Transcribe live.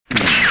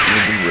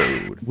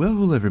Well,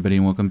 hello everybody,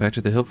 and welcome back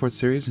to the Hilltop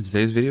series. In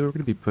today's video, we're going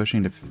to be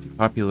pushing to 50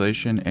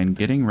 population and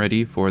getting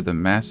ready for the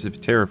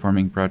massive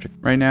terraforming project.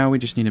 Right now, we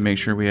just need to make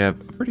sure we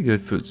have a pretty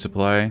good food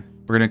supply.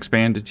 We're going to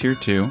expand to tier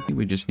 2.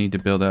 We just need to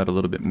build out a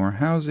little bit more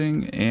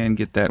housing and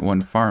get that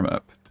one farm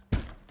up.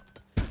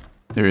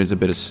 There is a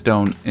bit of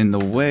stone in the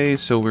way,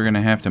 so we're going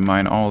to have to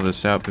mine all of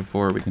this out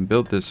before we can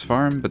build this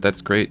farm, but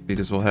that's great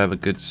because we'll have a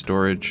good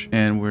storage.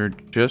 And we're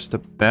just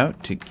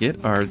about to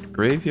get our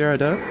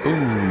graveyard up.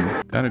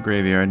 Boom! Got a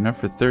graveyard, enough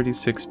for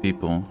 36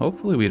 people.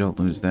 Hopefully we don't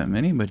lose that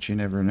many, but you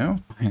never know.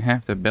 I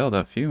have to build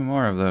a few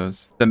more of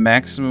those. The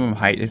maximum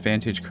height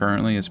advantage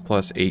currently is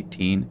plus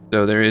 18,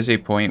 so there is a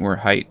point where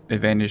height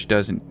advantage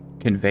doesn't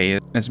convey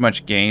as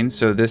much gain,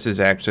 so this is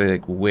actually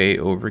like way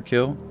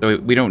overkill. So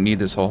we don't need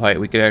this whole height.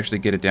 We could actually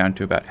get it down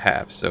to about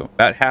half. So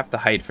about half the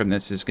height from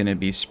this is going to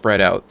be spread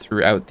out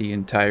throughout the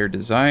entire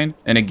design.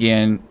 And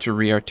again, to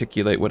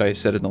re-articulate what I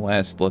said in the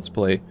last Let's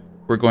Play,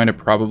 we're going to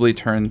probably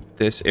turn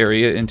this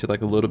area into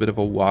like a little bit of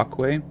a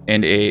walkway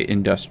and a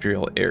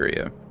industrial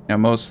area. Now,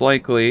 most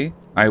likely,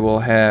 I will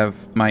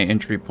have my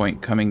entry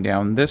point coming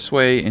down this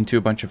way into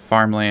a bunch of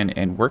farmland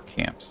and work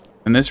camps.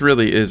 And this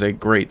really is a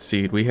great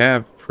seed. We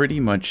have pretty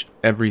much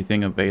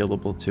everything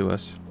available to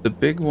us. The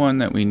big one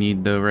that we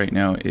need though right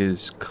now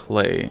is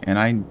clay, and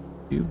I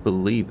do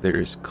believe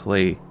there is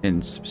clay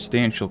in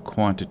substantial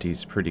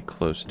quantities pretty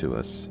close to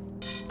us.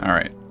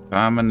 Alright, so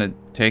I'm gonna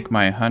take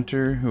my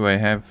hunter, who I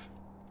have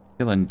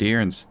killing deer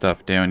and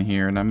stuff down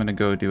here, and I'm gonna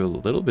go do a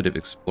little bit of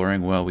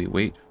exploring while we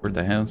wait for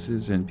the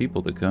houses and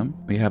people to come.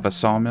 We have a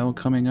sawmill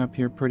coming up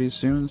here pretty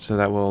soon, so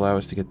that will allow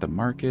us to get the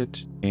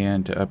market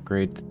and to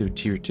upgrade to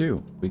tier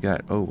 2. We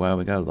got, oh wow,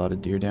 we got a lot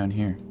of deer down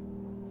here.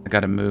 I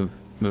gotta move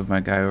my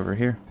guy over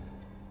here.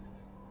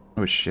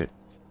 Oh shit.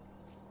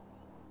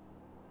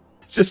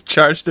 Just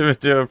charged him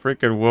into a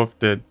freaking wolf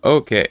did.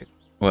 Okay,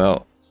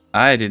 well,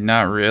 I did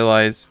not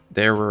realize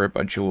there were a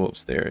bunch of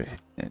wolves there.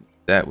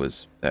 That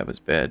was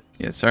bad.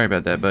 Yeah, sorry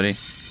about that, buddy.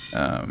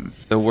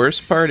 The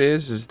worst part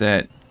is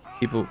that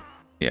people...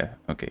 Yeah,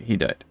 okay, he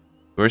died.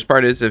 The worst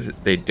part is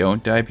if they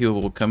don't die, people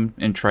will come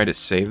and try to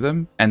save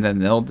them, and then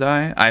they'll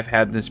die. I've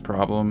had this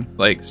problem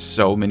like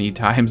so many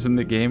times in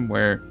the game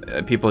where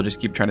people just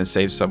keep trying to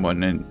save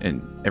someone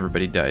and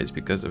everybody dies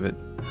because of it.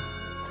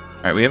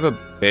 Alright, we have a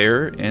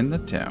bear in the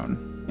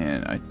town,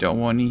 and I don't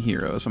want any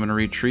heroes. I'm going to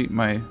retreat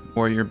my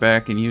warrior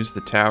back and use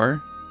the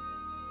tower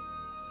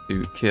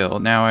to kill.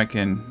 Now I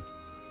can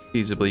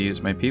feasibly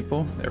use my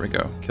people. There we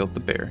go. Killed the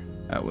bear.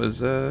 That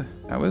was a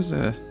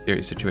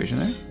scary situation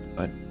there,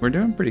 but we're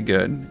doing pretty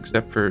good,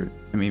 except for,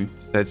 I mean,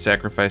 besides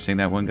sacrificing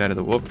that one guy to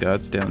the wolf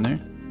gods down there.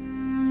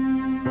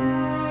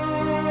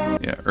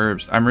 Yeah,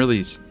 herbs. I'm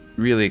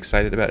really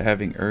excited about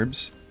having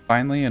herbs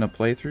finally in a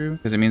playthrough,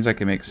 because it means I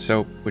can make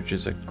soap, which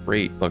is a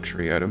great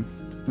luxury item.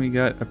 We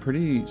got a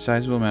pretty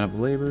sizable amount of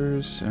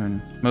laborers,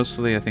 and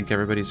mostly I think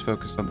everybody's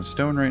focused on the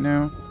stone right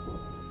now.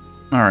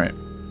 All right.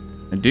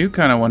 I do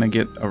kind of want to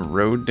get a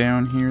road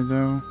down here,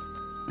 though.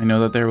 I know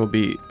that there will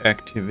be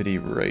activity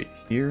right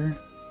here.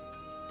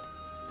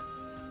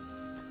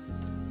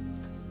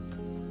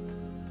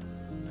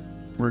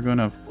 We're going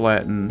to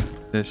flatten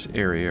this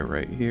area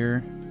right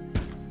here.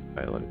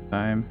 Pile at a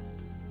time.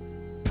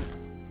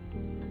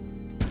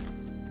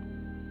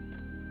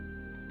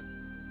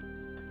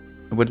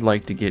 I would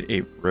like to get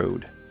a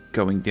road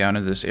going down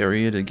in this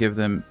area to give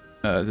them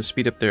to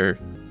speed up their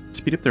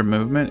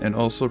movement and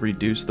also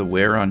reduce the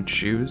wear on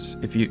shoes.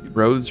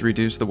 Roads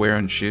reduce the wear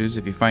on shoes.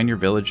 If you find your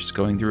village is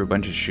going through a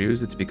bunch of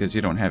shoes, it's because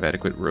you don't have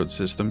adequate road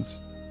systems.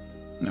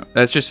 No,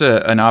 that's just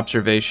an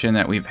observation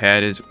that we've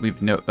had. Is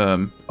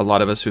a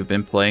lot of us who've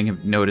been playing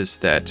have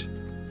noticed that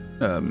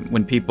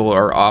when people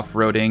are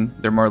off-roading,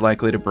 they're more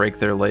likely to break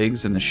their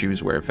legs and the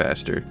shoes wear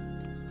faster.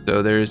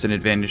 So there is an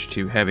advantage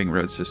to having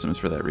road systems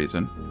for that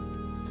reason.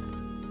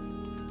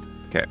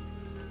 Okay,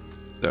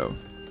 so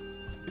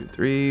 2,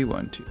 3,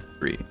 1, 2,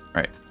 3.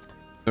 Right.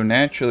 So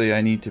naturally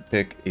I need to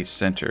pick a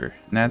center,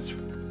 and that's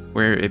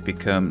where it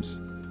becomes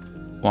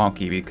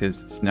wonky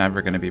because it's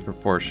never going to be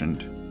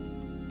proportioned.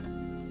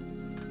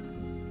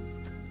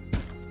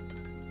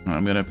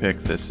 I'm going to pick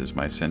this as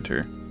my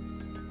center.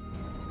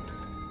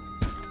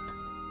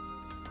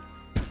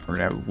 We're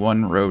going to have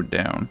one road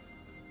down.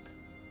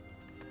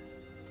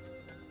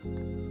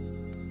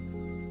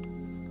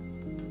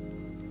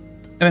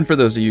 And then for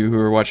those of you who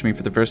are watching me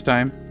for the first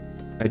time,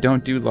 I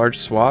don't do large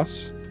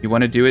swaths. You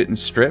want to do it in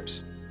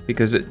strips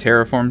because it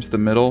terraforms the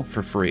middle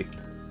for free.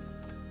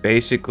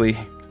 Basically,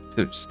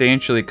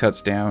 substantially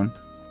cuts down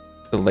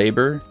the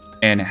labor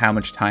and how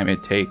much time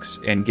it takes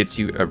and gets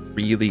you a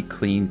really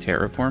clean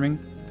terraforming.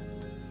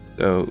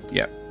 So,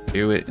 yeah,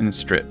 do it in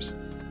strips.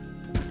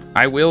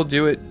 I will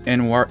do it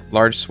in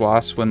large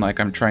swaths when like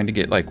I'm trying to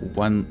get like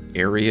one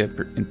area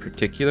in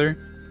particular,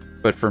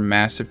 but for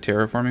massive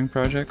terraforming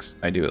projects,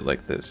 I do it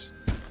like this.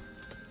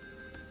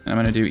 I'm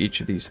going to do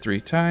each of these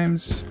 3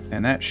 times,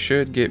 and that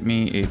should get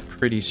me a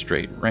pretty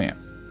straight ramp.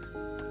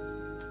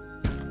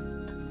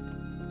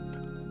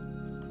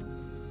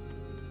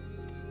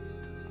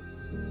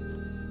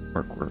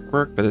 Work, work,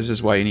 work, but this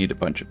is why you need a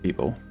bunch of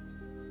people.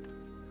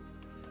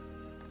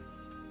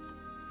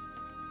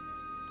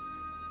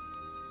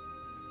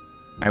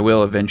 I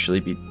will eventually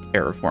be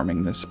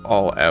terraforming this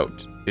all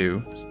out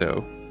too,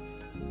 so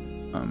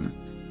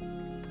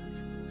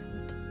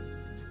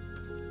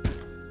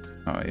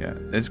oh yeah,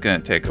 it's gonna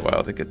take a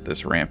while to get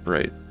this ramp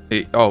right.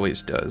 It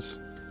always does.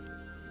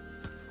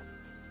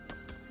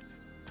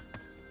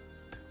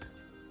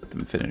 Let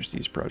them finish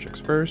these projects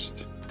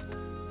first.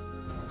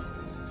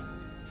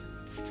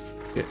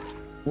 Get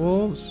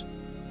wolves.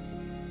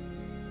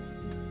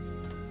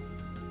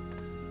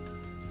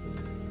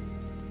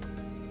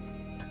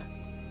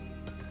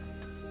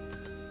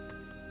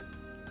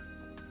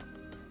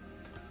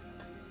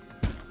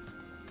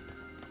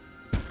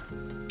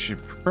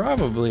 Should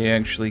probably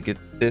actually get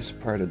this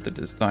part of the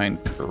design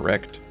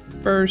correct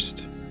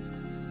first,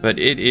 but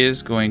it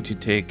is going to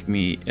take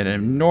me an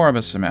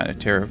enormous amount of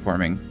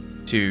terraforming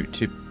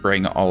to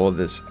bring all of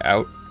this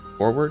out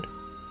forward.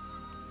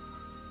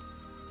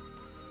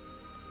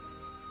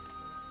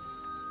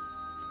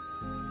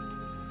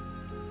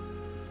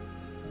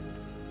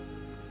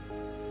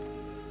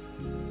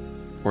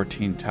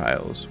 "14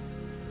 tiles.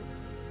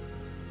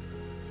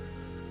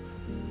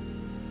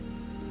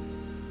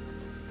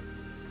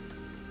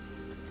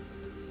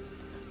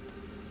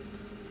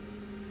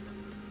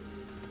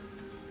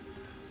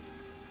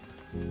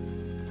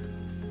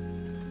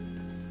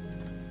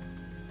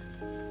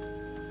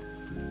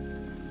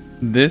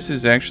 This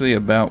is actually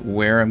about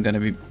where I'm going to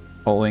be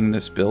pulling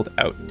this build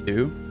out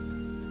to.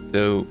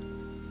 So,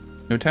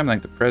 no time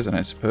like the present,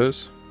 I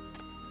suppose.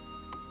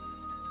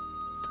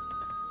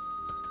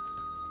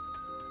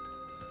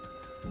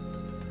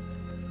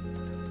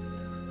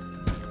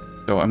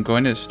 So I'm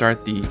going to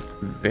start the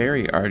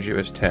very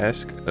arduous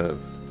task of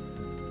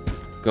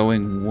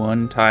going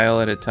one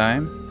tile at a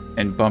time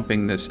and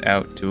bumping this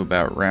out to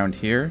about around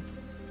here.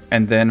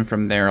 And then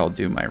from there I'll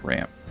do my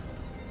ramp.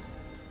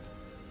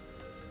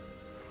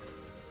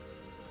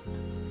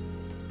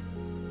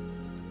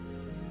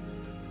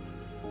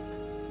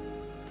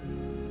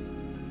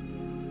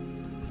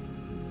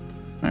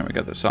 Alright, we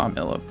got the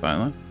sawmill up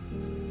finally.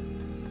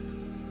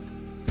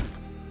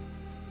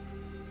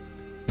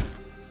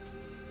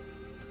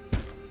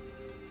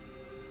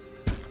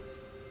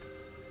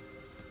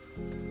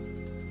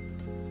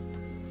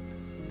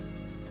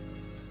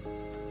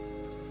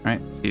 Alright,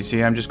 so you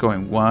see I'm just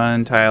going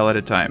one tile at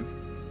a time.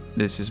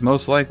 This is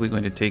most likely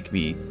going to take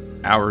me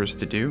hours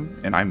to do,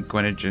 and I'm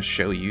going to just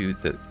show you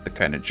the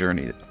kind of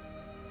journey.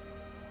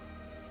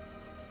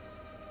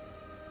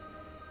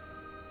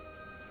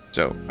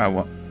 So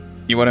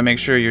you want to make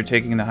sure you're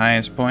taking the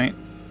highest point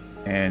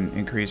and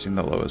increasing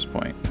the lowest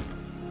point.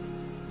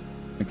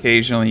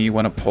 Occasionally you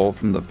want to pull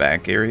from the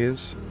back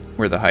areas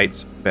where the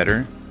height's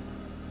better.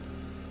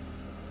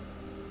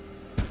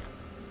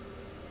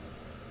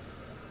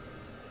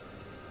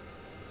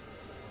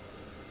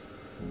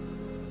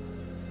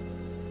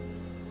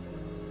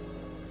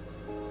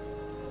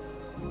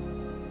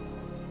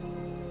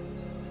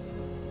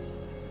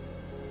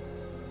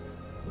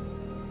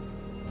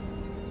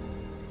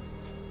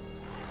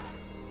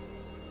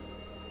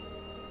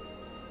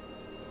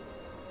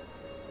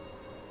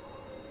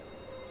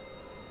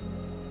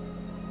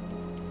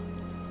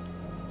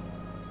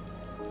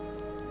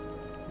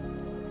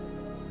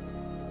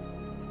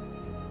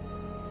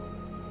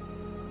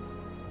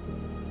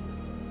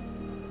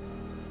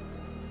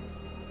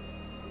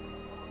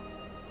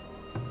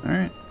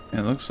 Alright,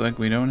 it looks like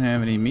we don't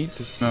have any meat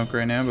to smoke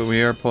right now, but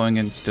we are pulling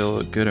in still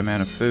a good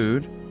amount of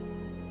food.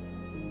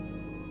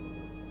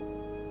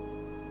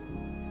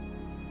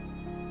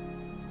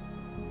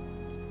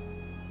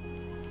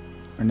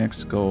 Our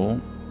next goal.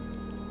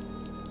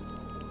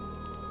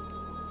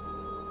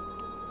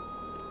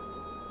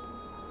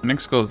 Our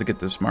next goal is to get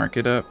this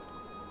market up.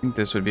 I think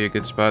this would be a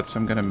good spot, so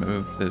I'm going to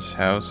move this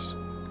house.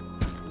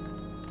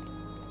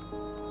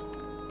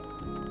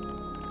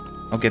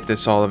 I'll get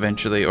this all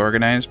eventually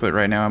organized, but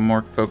right now I'm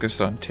more focused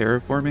on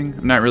terraforming.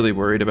 I'm not really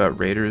worried about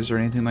raiders or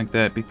anything like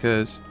that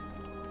because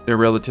they're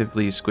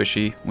relatively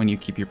squishy when you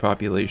keep your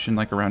population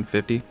like around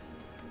 50.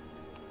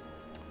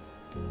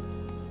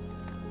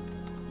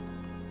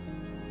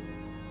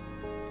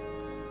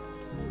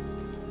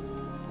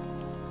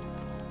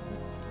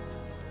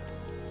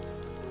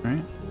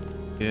 Alright,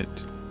 get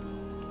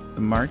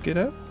the market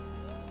up.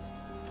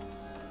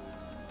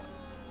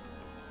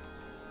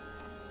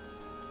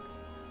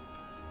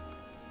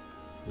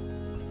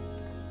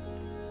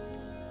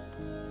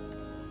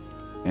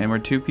 And we're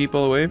 2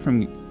 people away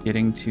from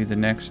getting to the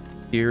next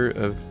tier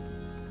of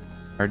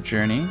our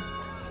journey.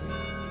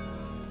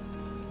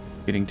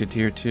 Getting to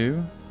tier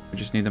 2. We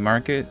just need the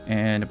market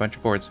and a bunch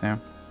of boards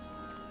now.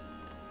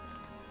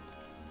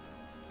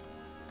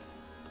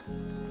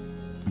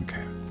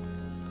 Okay.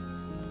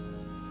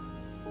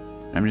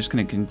 I'm just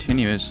going to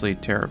continuously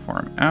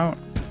terraform out.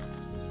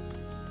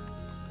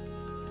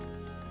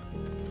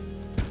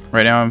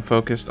 Right now I'm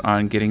focused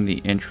on getting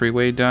the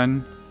entryway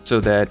done so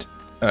that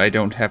I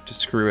don't have to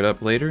screw it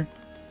up later.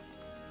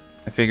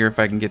 I figure if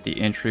I can get the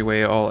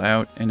entryway all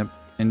out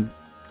in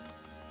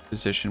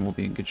position, we'll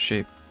be in good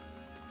shape.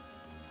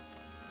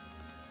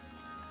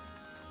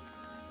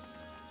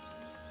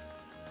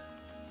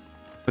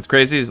 What's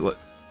crazy is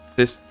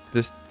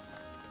this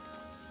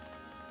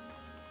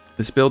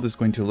build is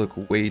going to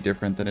look way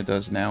different than it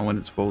does now when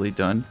it's fully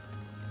done.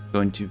 It's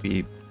going to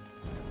be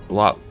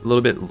a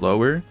little bit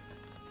lower,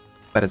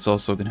 but it's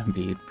also going to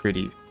be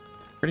pretty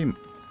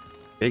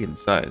big in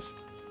size.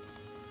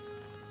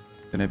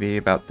 It's going to be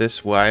about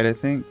this wide, I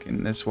think,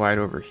 and this wide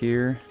over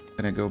here. It's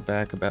going to go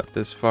back about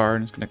this far,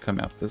 and it's going to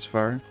come out this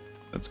far.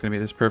 So it's going to be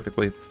this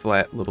perfectly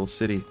flat little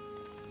city.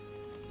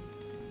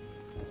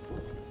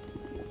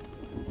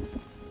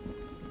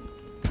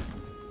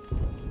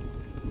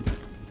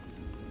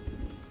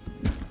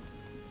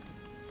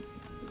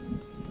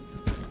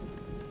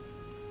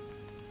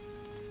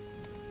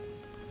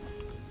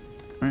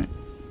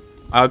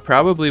 I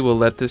probably will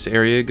let this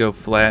area go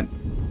flat.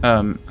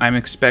 I'm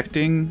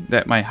expecting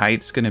that my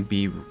height's going to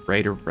be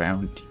right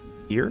around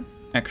here,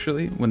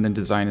 actually, when the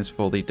design is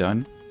fully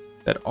done.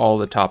 That all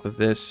the top of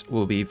this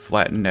will be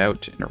flattened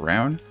out and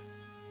around.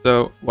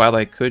 So while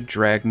I could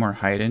drag more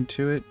height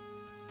into it,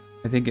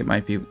 I think it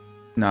might be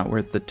not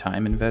worth the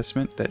time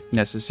investment that's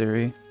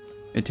necessary.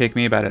 It'd take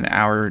me about an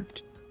hour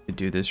to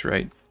do this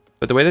right.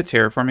 But the way that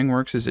terraforming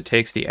works is it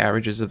takes the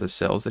averages of the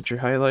cells that you're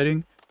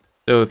highlighting.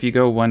 So if you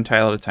go one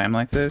tile at a time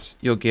like this,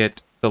 you'll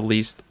get the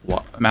least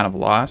amount of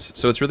loss.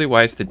 So it's really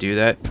wise to do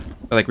that.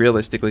 But like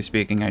realistically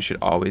speaking, I should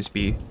always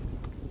be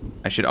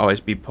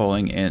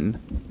pulling in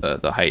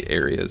the height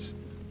areas.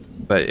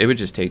 But it would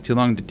just take too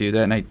long to do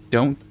that, and I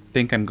don't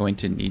think I'm going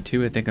to need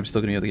to. I think I'm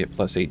still going to be able to get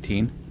plus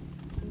 18.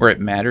 Where it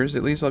matters,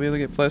 at least I'll be able to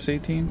get plus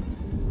 18.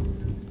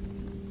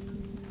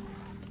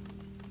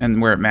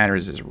 And where it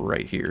matters is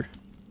right here.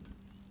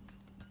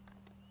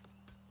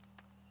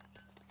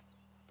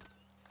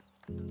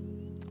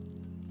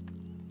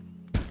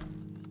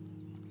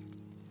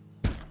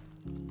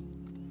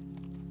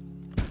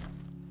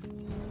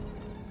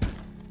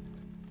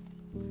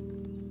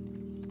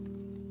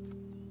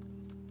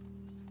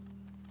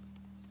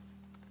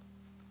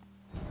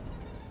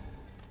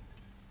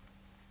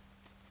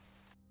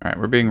 Alright,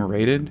 we're being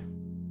raided.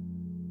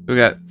 We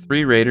got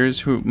 3 raiders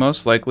who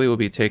most likely will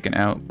be taken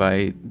out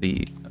by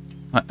the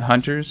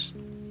hunters.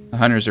 The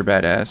hunters are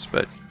badass,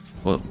 but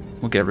we'll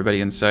get everybody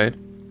inside.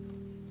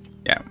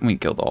 Yeah, we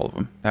killed all of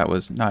them. That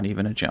was not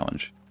even a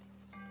challenge.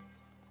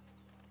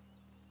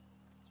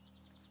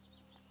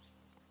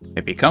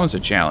 It becomes a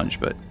challenge,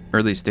 but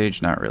early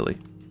stage, not really.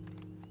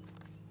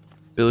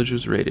 Village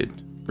was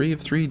raided. 3 of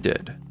 3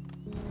 dead.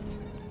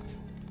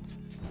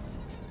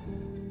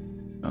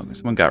 Oh,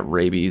 someone got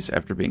rabies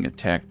after being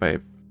attacked by a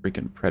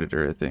freaking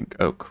predator, I think.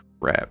 Oh,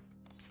 crap.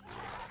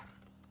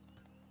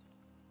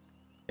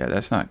 Yeah,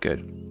 that's not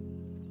good.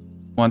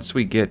 Once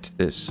we get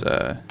this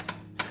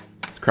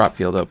crop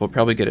field up, we'll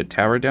probably get a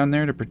tower down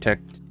there to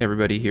protect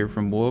everybody here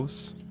from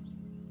wolves.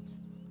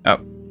 Oh,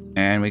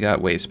 and we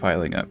got waste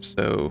piling up,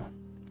 so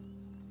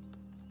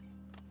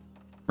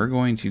we're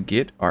going to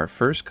get our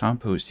first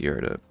compost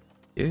yard up.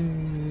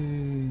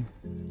 Yay!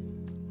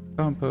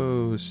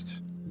 Compost.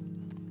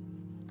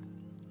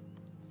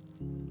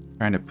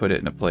 Trying to put it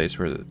in a place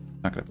where it's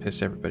not going to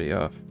piss everybody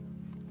off.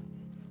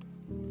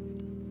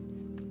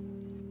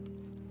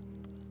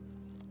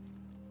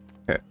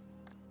 Okay.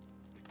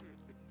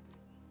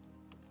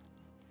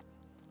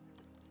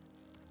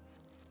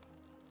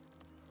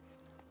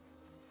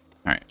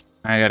 Alright.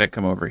 I gotta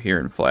come over here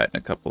and flatten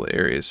a couple of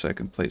areas so I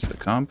can place the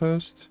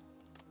compost.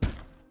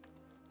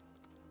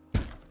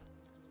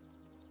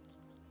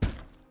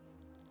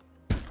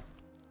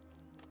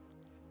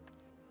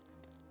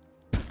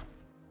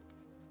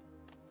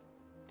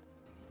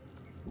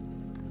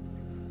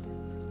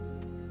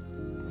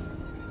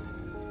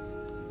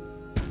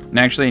 And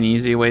actually an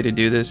easy way to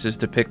do this is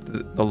to pick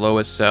the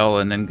lowest cell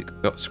and then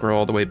scroll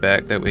all the way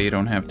back. That way you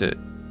don't have to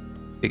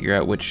figure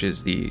out which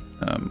is the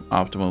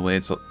optimal way.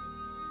 It's a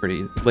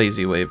pretty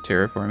lazy way of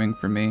terraforming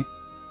for me.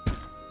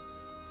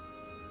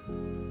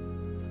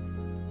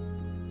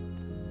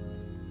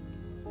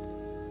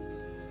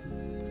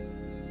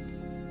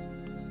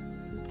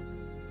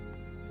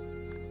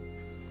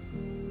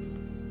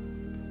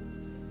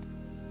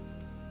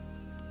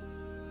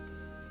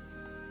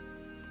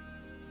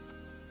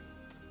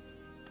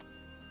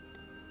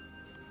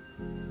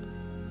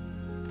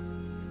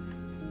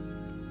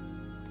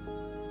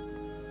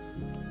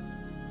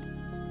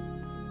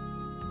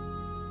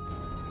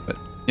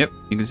 Yep,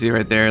 you can see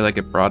right there, like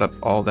it brought up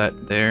all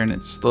that there, and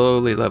it's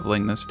slowly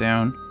leveling this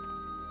down.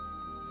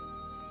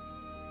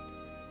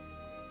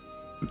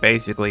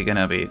 Basically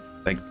gonna be,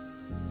 like,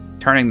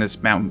 turning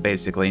this mountain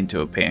basically into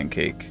a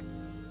pancake.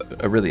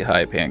 A really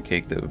high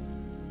pancake, though.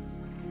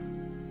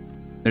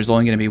 There's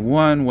only gonna be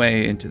one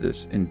way into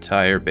this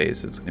entire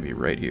base. It's gonna be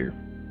right here.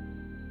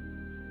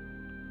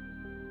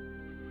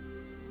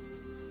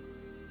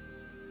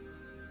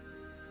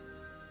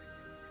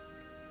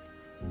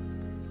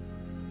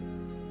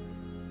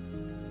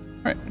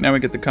 Alright, now we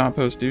get the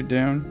compost dude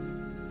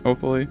down.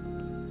 Hopefully.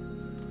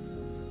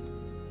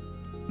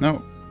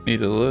 Nope.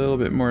 Need a little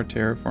bit more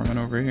terraforming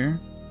over here.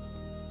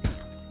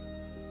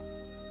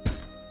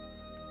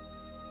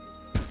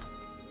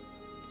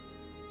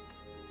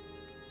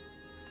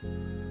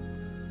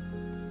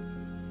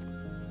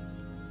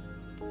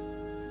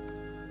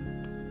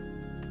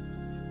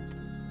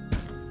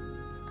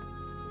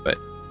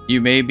 You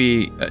may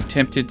be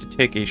tempted to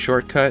take a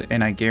shortcut,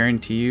 and I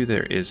guarantee you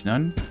there is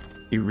none.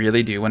 You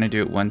really do want to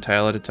do it one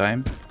tile at a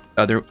time.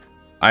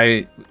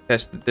 I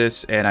tested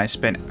this, and I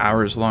spent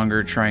hours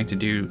longer trying to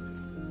do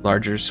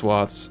larger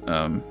swaths.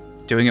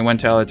 Doing it one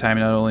tile at a time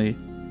not only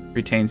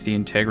retains the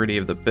integrity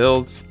of the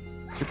build.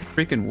 Look at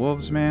freaking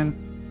wolves, man.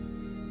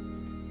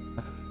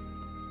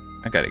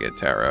 I gotta get a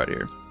tower out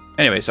here.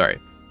 Anyway,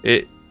 sorry.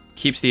 It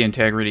keeps the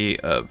integrity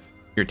of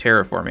your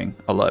terraforming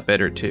a lot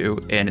better too,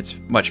 and it's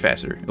much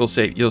faster. You'll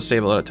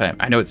save a lot of time.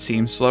 I know it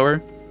seems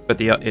slower, but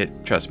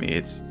trust me,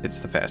 it's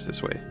the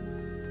fastest way.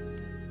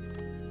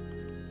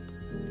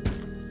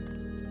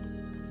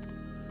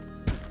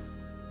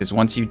 Because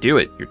once you do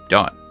it, you're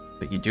done.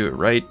 But you do it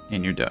right,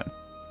 and you're done.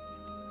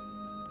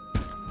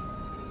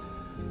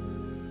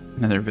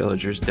 Another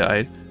villager's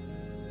died.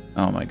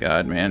 Oh my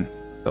god, man.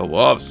 The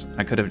wolves.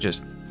 I could have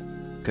just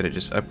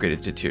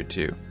upgraded to tier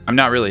 2. I'm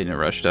not really in a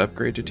rush to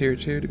upgrade to tier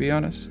 2, to be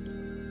honest.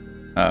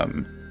 I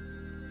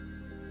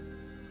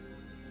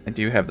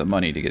do have the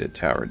money to get a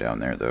tower down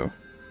there, though.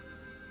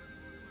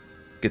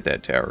 Get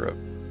that tower up.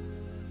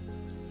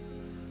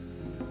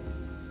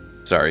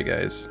 Sorry,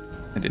 guys.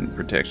 I didn't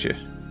protect you.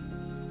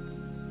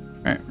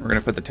 Alright, we're gonna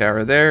put the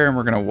tower there, and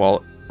we're gonna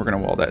wall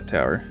that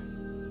tower.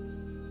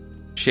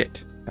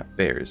 Shit. Got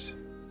bears.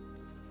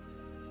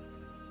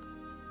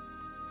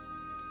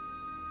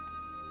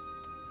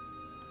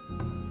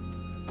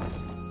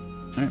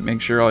 Alright,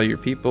 make sure all your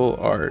people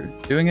are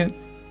doing it.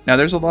 Now,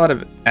 there's a lot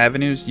of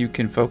avenues you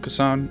can focus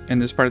on in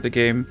this part of the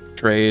game.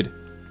 Trade,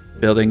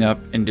 building up,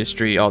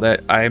 industry, all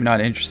that. I am not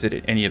interested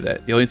in any of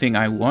that. The only thing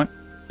I want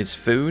is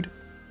food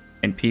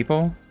and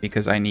people,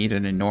 because I need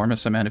an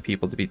enormous amount of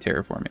people to be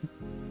terraforming.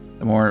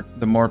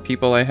 The more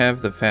people I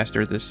have, the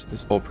faster this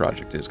whole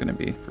project is going to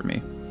be for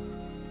me.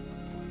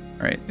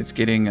 Alright, it's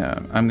getting...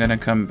 I'm going to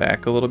come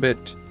back a little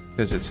bit,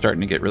 because it's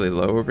starting to get really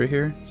low over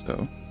here,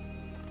 so...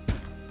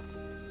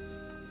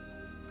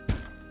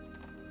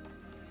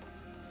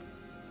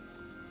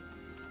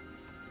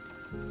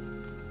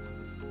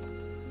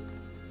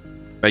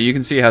 But you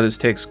can see how this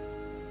takes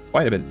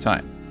quite a bit of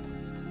time.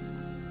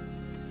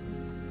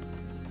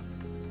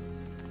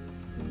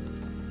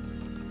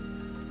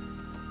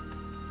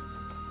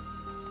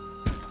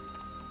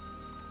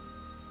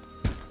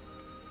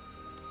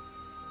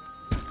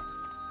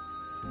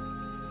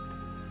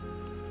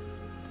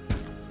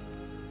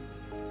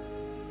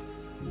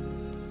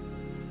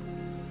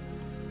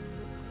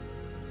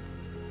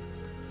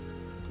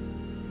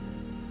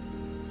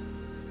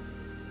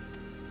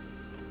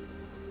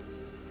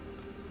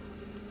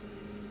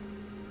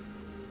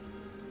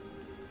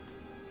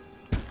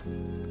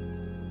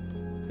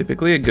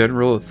 Typically, a good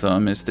rule of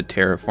thumb is to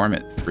terraform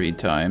it 3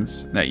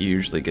 times. That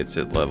usually gets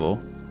it level.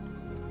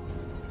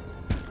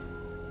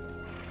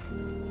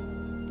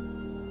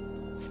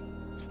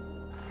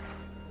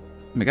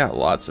 We got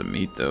lots of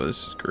meat, though.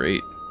 This is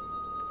great.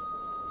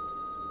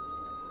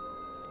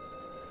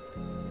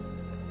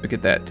 If I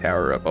get that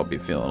tower up, I'll be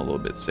feeling a little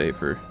bit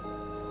safer.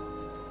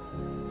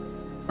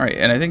 Alright,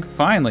 and I think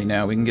finally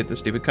now we can get the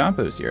stupid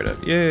compost yard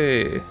up.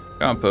 Yay!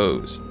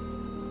 Compost.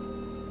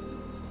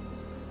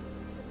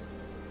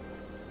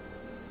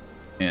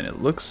 And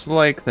it looks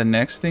like the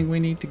next thing we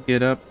need to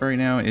get up right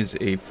now is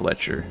a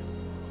Fletcher.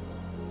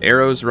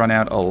 Arrows run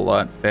out a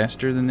lot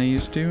faster than they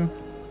used to.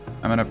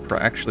 I'm going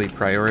to actually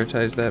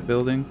prioritize that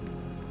building,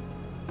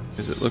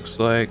 because it looks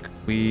like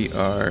we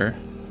are...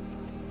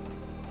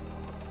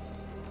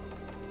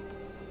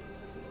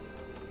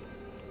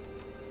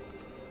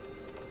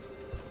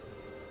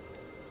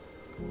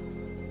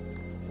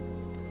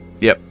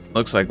 Yep,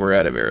 looks like we're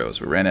out of arrows.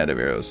 We ran out of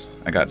arrows.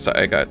 I got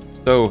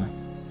so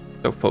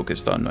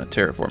focused on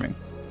terraforming.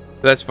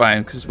 But that's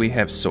fine, because we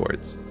have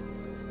swords.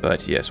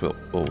 But yes,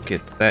 we'll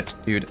get that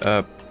dude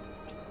up.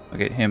 I'll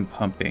get him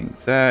pumping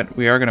that.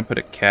 We are going to put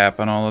a cap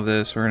on all of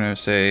this. We're going to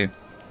say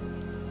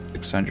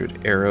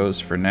 600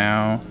 arrows for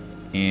now.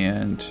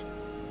 And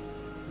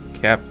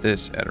cap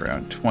this at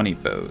around 20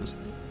 bows.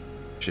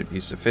 Should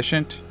be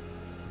sufficient.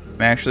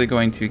 I'm actually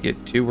going to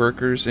get 2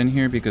 workers in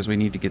here because we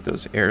need to get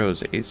those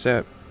arrows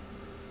ASAP.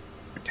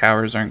 Our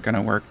towers aren't going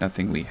to work.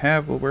 Nothing we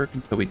have will work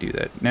until we do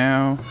that.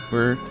 Now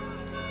we're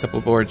a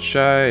couple boards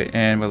shy,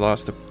 and we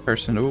lost a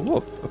person to a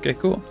wolf. Okay,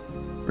 cool.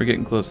 We're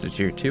getting close to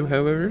tier 2,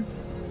 however.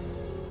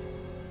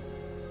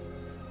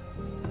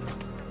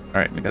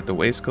 Alright, we got the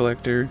waste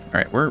collector.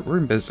 Alright, we're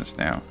in business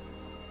now.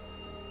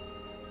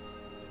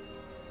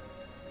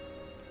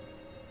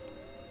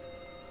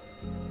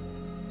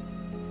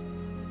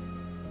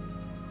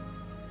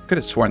 Could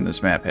have sworn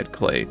this map had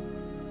clay.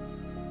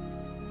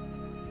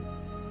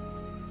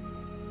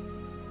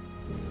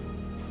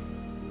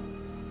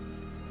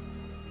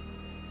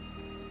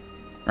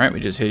 Alright, we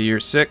just hit year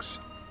 6.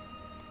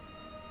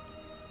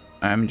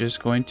 I'm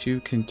just going to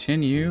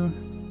continue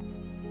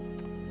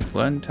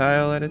one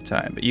tile at a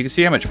time. But you can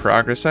see how much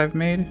progress I've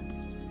made.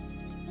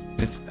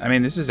 I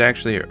mean, this is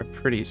actually a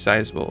pretty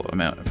sizable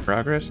amount of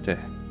progress to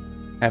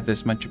have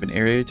this much of an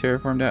area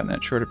terraformed out in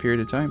that short a period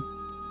of time.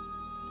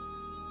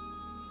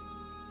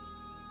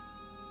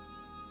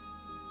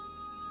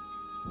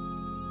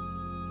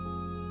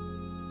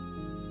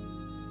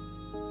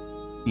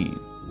 14,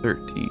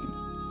 13.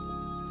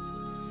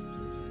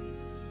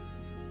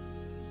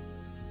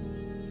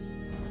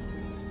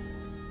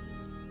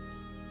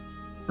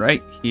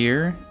 Right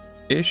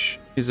here-ish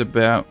is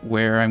about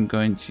where I'm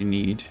going to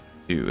need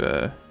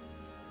to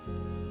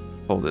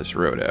pull this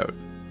road out.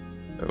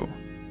 So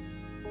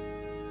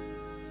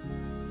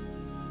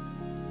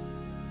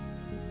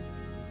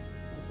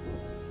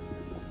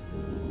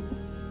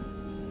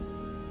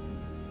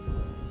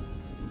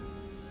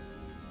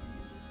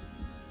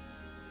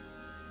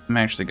I'm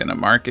actually going to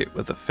mark it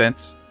with a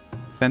fence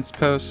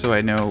post so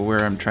I know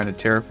where I'm trying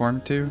to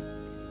terraform to.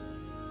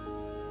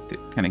 It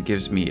kind of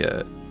gives me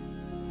a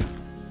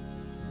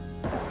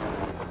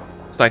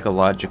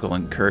psychological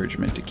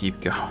encouragement to keep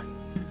going.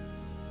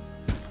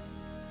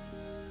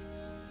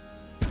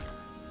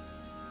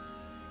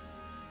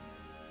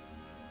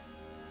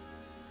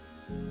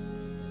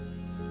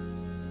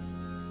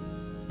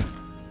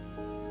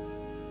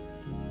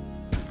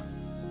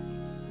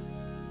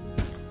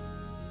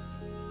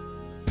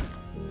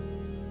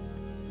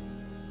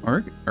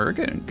 We're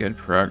getting good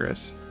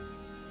progress.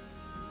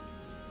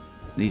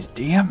 These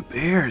damn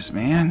bears,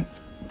 man.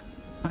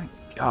 My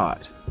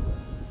God.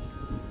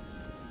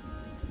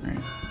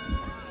 Alright.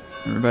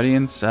 Everybody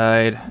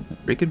inside. The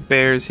freaking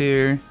bears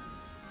here.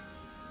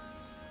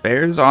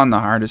 Bears on the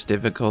hardest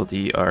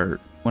difficulty are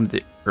one of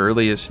the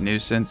earliest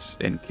nuisance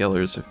and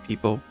killers of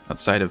people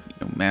outside of, you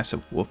know,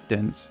 massive wolf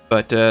dens.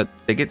 But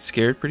they get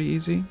scared pretty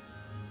easy.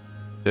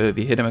 So if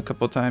you hit them a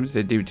couple times,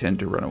 they do tend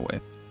to run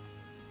away.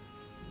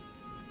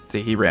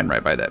 See, he ran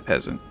right by that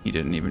peasant. He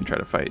didn't even try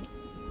to fight.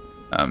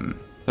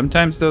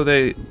 Sometimes though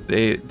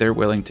they're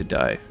willing to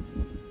die.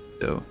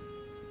 So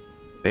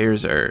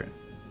bears are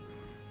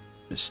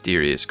a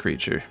mysterious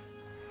creature.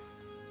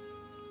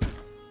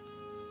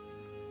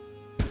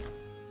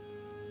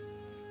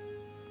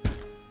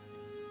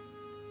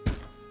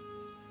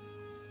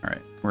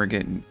 Alright, we're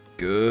getting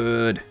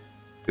good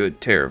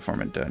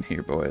terraforming done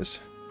here, boys.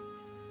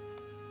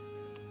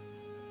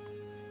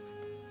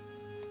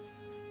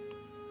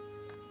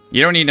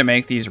 You don't need to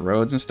make these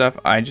roads and stuff.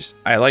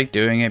 I like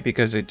doing it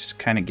because it just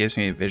kind of gives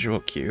me a visual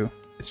cue.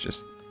 It's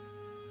just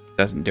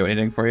doesn't do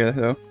anything for you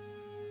though.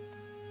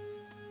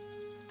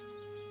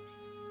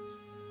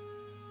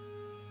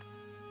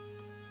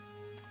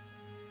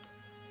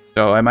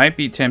 So I might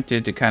be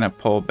tempted to kind of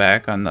pull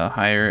back on the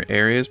higher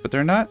areas, but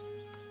they're not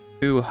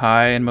too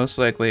high, and most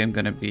likely I'm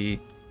going to be...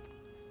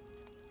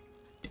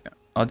 Yeah,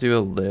 I'll do a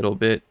little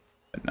bit,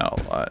 but not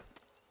a lot.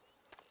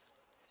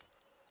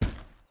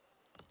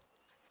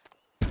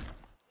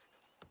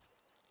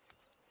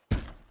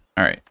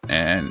 Alright,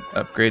 and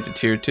upgrade to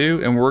tier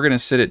 2, and we're going to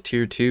sit at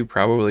tier 2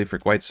 probably for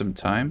quite some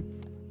time.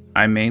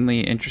 I'm mainly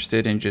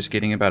interested in just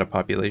getting about a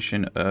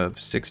population of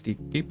 60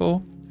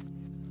 people,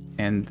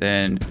 and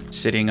then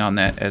sitting on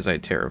that as I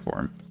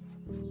terraform.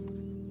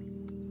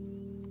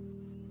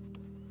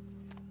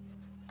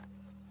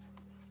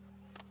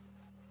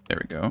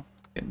 There we go.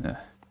 Getting the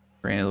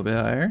grain a little bit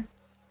higher.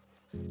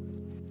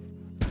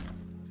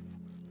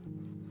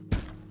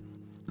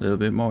 A little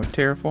bit more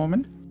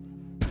terraforming.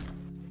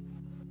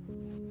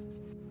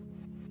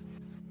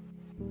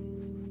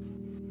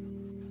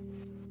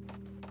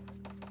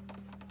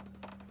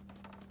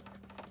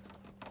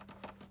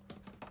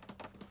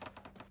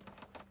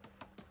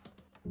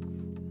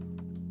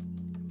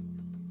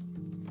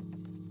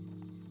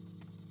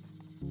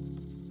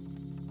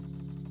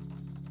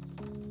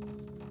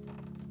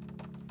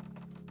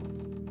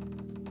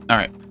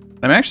 Alright,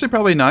 I'm actually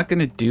probably not going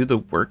to do the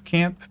work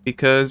camp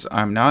because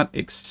I'm not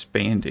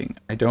expanding.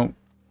 I don't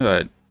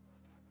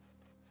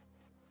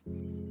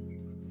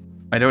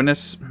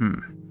necessarily...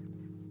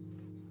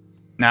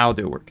 Now I'll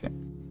do a work camp.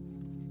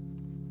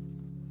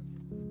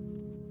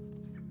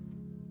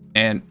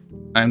 And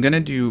I'm going to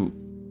do...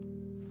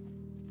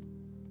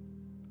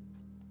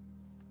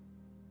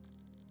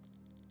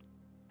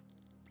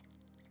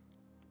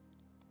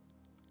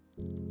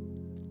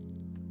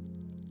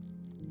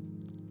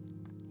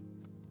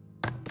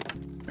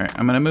 Alright,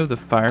 I'm going to move the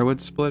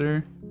firewood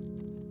splitter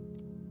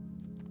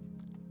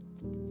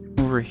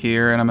over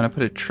here, and I'm going to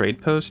put a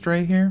trade post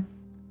right here.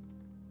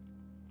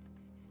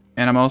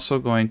 And I'm also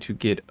going to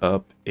get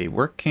up a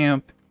work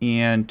camp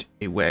and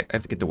a wagon. I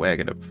have to get the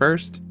wagon up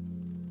first.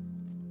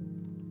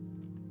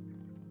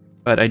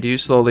 But I do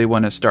slowly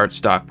want to start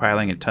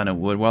stockpiling a ton of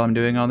wood while I'm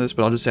doing all this,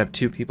 but I'll just have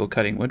 2 people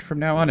cutting wood from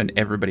now on and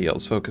everybody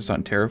else focus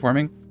on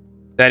terraforming.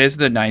 That is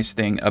the nice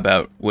thing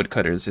about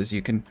woodcutters, is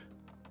you can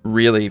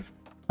really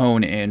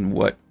hone in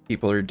what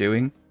people are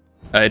doing.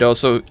 It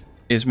also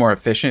is more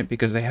efficient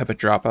because they have a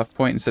drop-off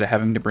point instead of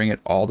having to bring it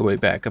all the way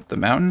back up the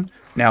mountain.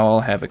 Now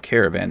I'll have a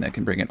caravan that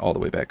can bring it all the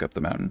way back up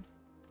the mountain.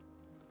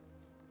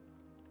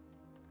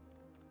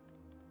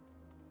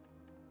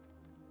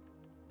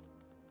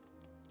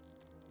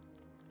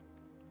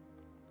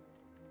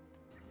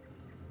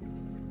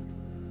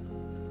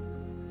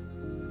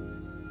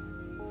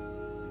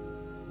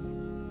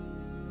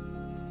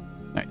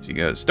 Alright, so you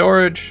go to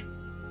storage.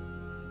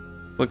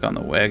 Click on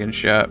the wagon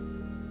shop.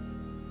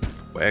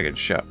 Wagon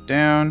shop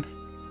down.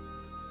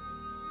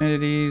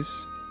 Entities.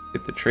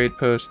 Get the trade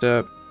post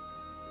up.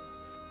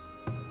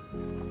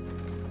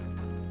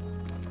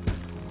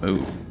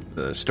 Move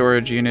the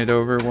storage unit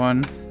over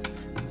one.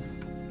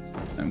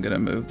 I'm gonna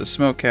move the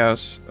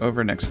smokehouse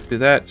over next to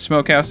that.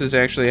 Smokehouses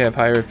actually have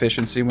higher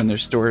efficiency when they're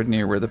stored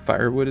near where the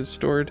firewood is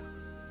stored.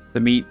 The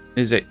meat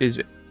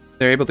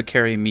they're able to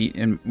carry meat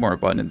in more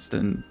abundance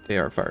than they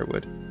are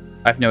firewood.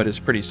 I've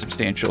noticed pretty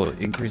substantial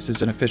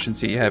increases in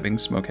efficiency having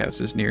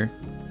smokehouses near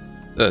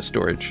the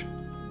storage.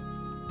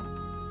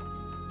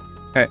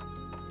 Okay,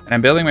 and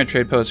I'm building my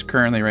trade post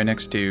currently right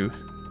next to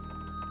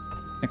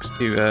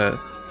the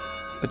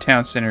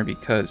town center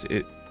because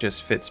it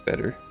just fits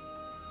better.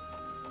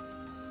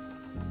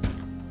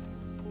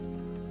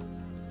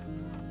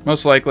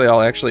 Most likely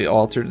I'll actually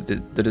alter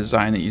the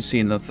design that you see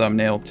in the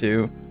thumbnail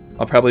too.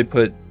 I'll probably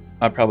put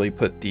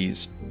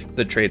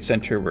the trade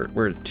center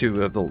where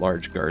two of the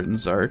large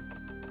gardens are.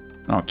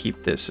 And I'll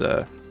keep this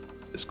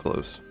this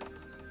close.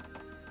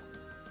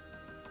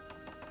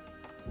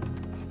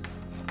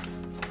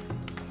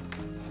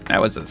 That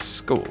was a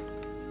school.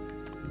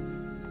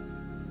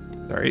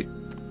 Sorry.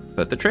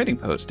 Put the trading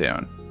post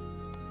down.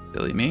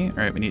 Silly me.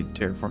 Alright, we need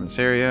to terraform this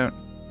area.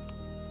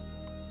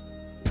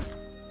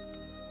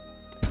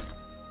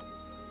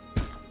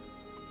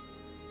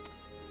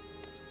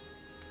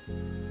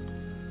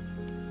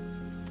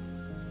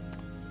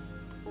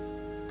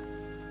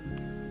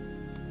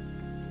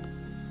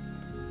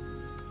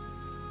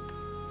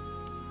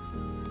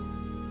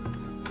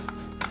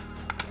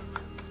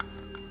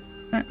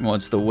 Alright,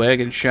 once the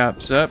wagon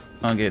shop's up,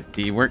 I'll get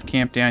the work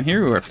camp down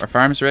here. Our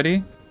farm's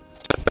ready.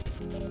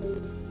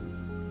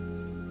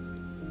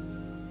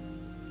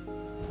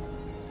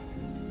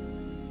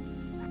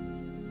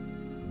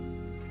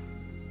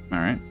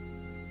 Alright.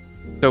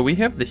 So we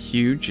have the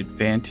huge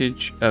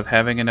advantage of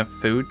having enough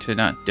food to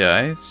not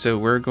die, so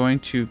we're going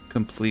to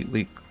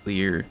completely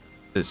clear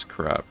this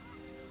crop.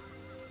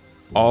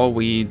 All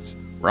weeds,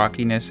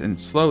 rockiness, and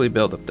slowly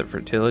build up the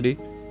fertility.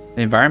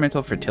 The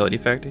environmental fertility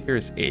factor here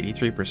is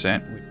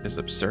 83%, which is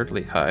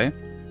absurdly high.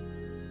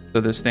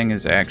 So this thing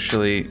is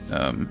actually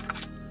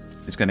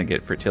is going to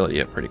get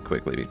fertility up pretty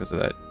quickly because of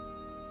that.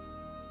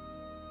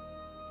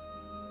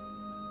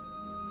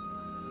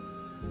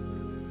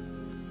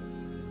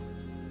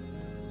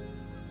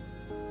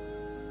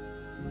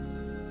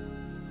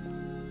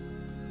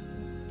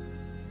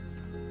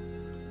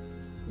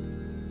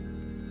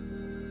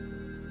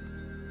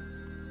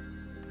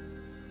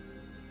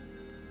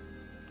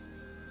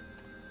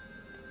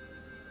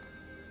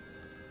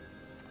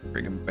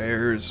 Friggin'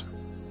 bears.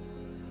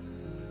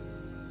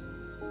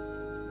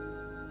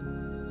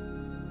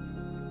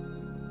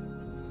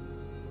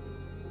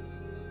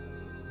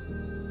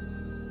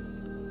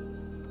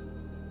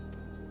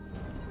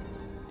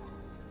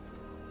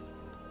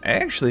 I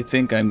actually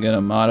think I'm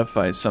gonna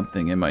modify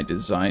something in my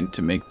design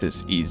to make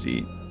this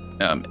easy.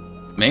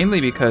 Mainly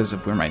because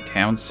of where my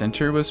town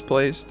center was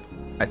placed.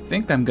 I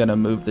think I'm gonna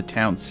move the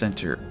town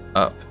center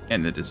up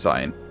in the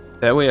design.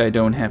 That way I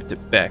don't have to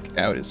back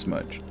out as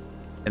much.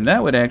 And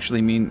that would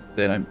actually mean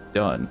that I'm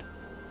done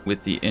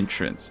with the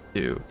entrance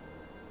too.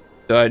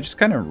 So I just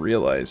kind of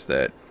realized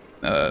that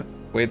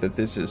way that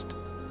this is,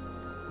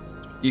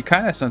 you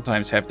kind of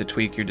sometimes have to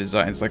tweak your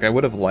designs. Like I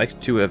would have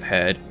liked to have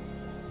had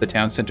the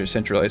town center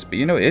centralized, but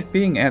you know, it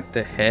being at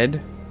the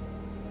head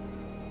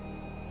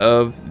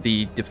of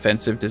the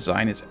defensive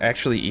design is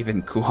actually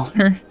even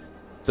cooler.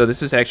 So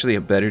this is actually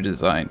a better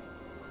design.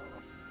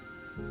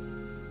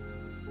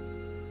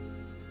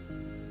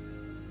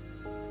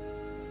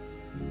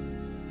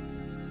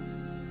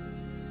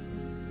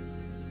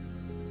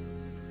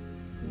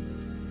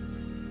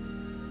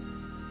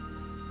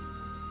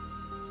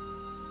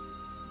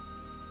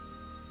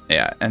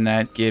 Yeah, and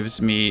that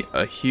gives me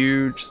a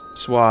huge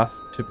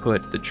swath to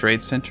put the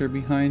trade center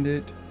behind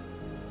it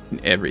and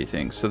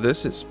everything. So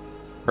this is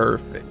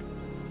perfect.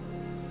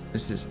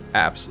 This is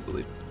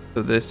absolutely.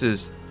 So this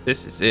is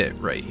it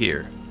right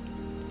here.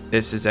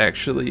 This is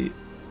actually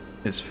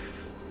the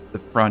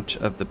front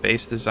of the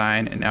base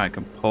design, and now I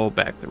can pull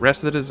back the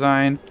rest of the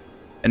design.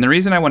 And the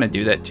reason I want to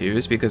do that too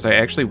is because I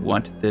actually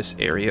want this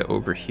area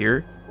over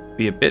here to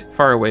be a bit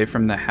far away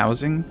from the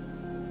housing.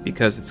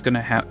 Because it's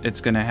gonna have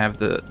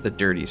the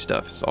dirty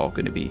stuff. It's all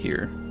gonna be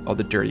here. All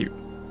the dirty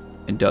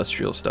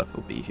industrial stuff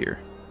will be here.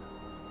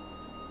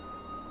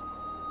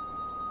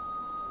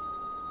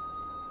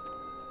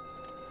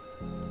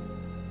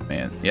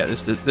 Man, yeah,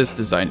 this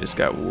design just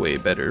got way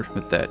better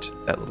with that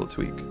little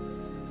tweak.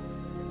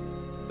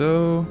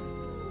 So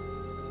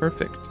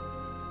perfect.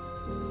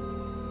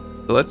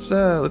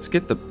 So let's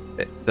get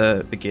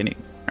the beginning.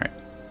 All right,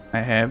 I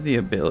have the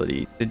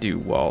ability to do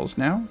walls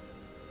now.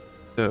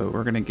 So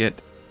we're gonna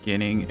get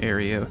beginning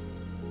area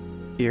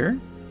here.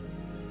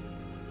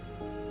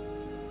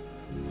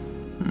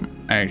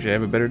 I actually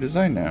have a better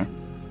design now.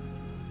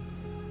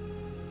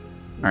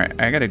 Alright,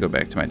 I gotta go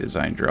back to my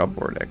design draw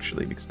board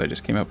actually, because I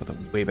just came up with a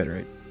way better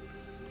idea.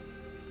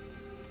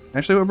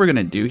 Actually, what we're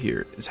gonna do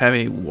here is have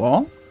a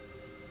wall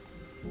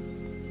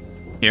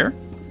here,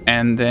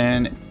 and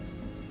then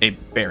a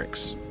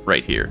barracks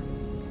right here.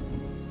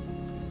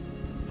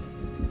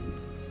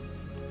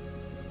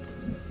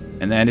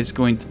 And that is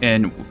going to,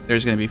 and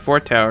there's going to be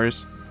 4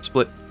 towers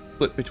split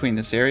between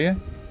this area.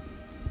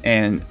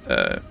 And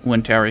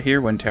 1 tower here,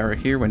 1 tower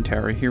here, 1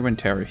 tower here, 1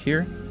 tower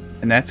here.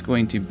 And that's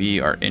going to be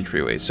our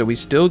entryway. So we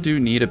still do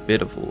need a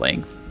bit of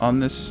length on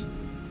this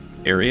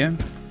area.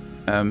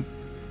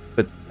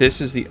 But this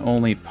is the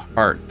only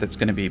part that's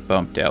going to be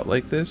bumped out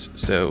like this.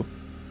 So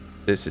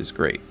this is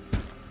great.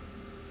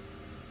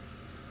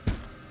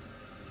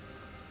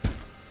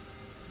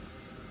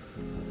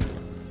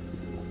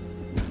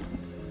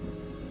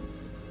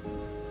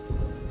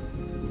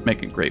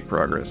 Making great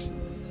progress.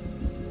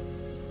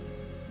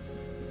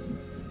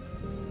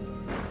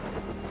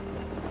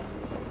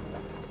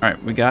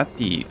 Alright, we got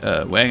the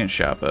wagon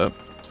shop up,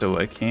 so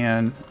I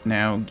can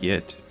now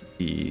get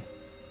the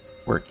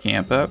work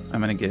camp up.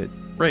 I'm gonna get it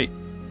right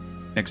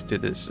next to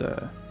this,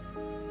 I'm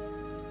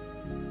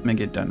gonna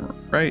get done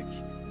right.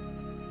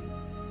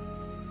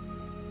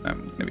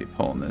 I'm gonna be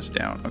pulling this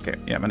down. Okay,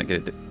 yeah, I'm gonna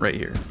get it right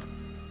here.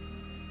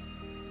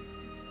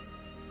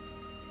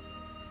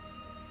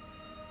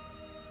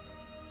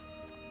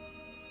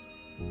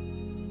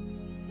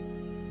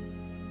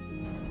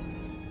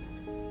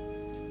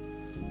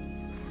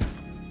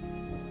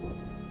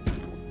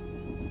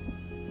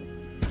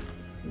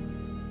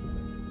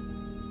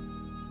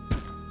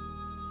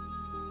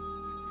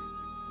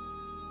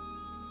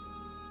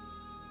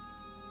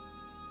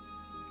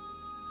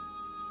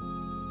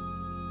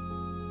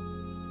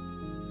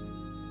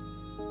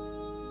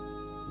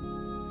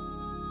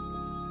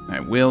 I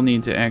will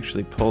need to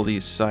actually pull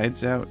these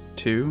sides out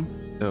too.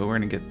 So we're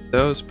gonna get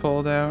those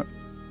pulled out.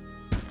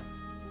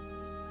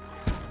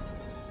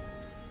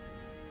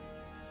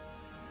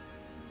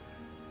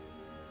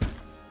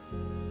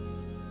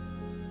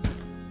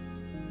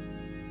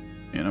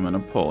 And I'm gonna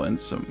pull in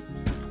some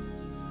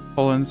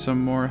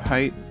more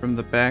height from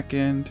the back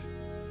end.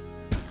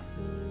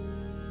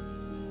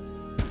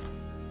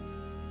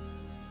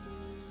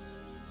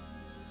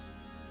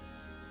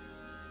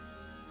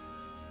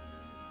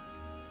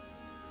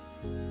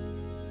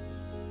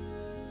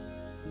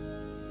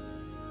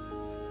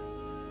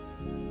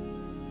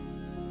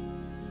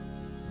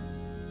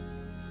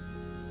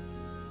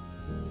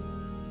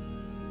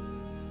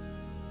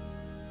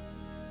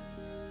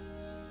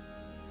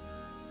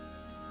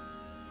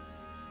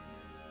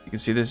 You can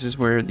see this is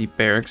where the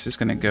barracks is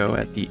going to go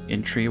at the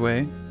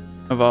entryway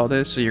of all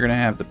this. So you're going to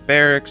have the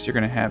barracks, you're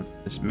going to have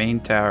this main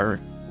tower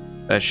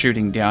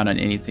shooting down on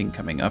anything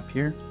coming up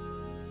here.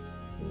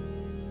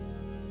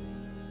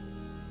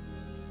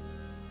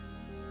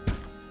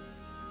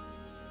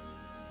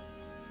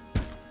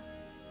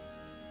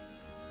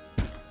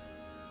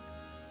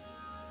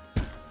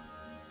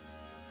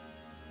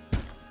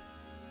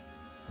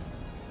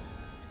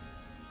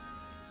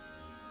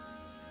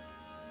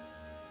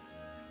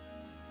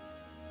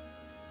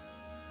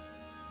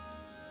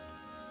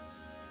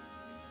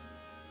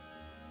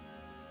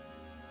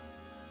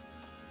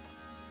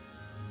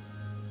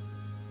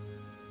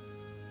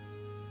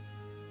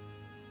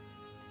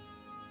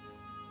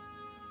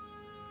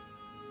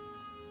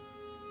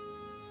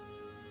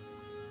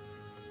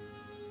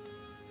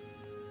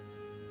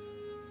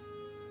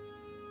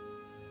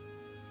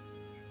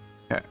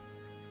 Okay.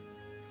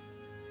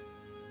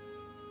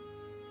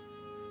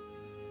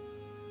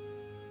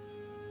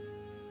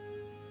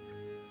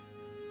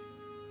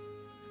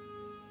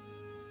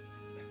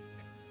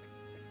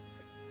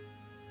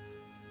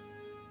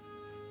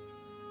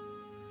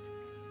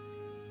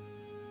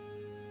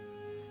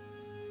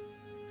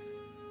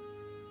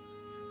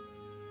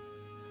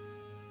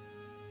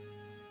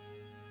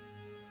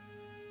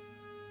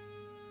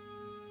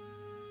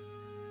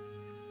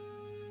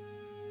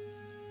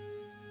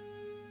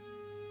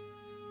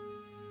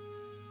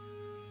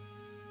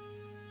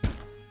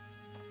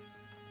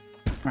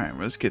 Alright,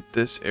 let's get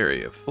this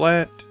area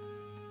flat.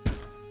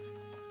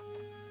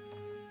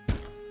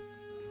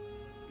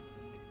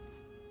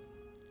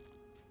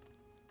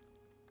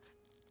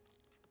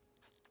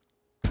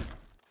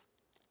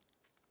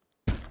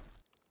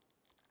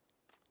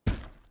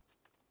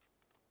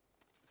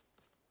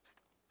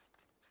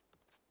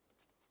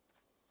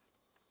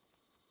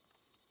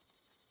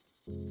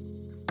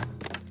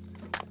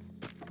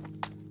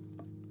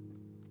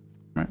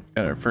 Alright,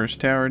 got our first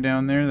tower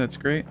down there, that's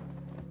great.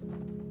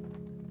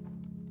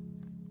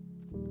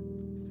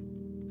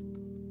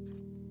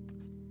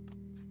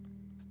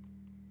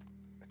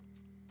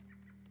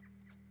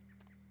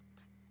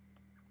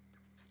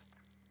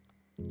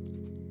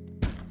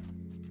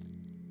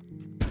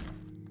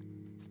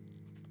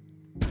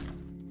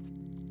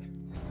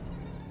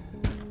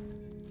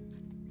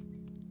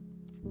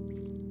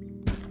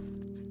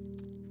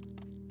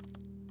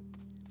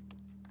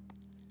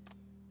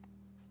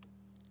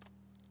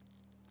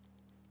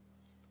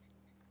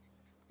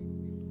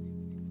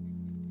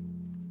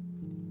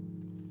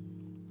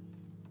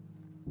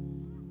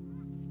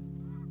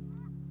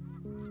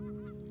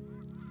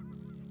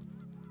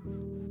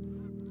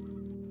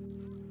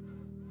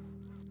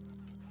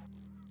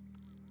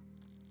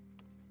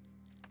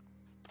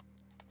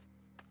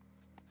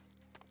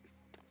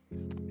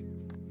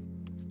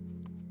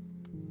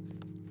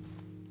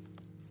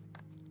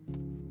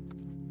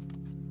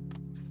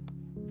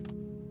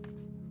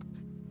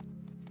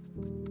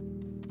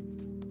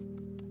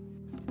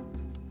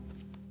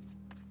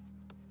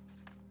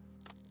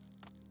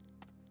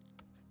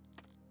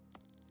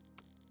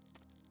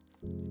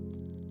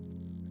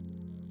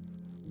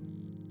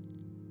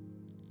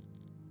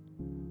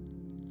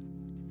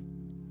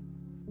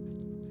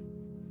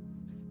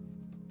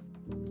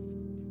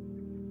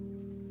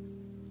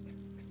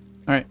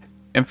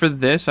 And for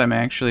this, I'm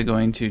actually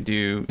going to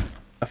do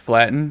a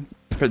flatten.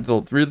 For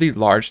the really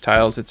large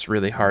tiles, it's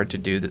really hard to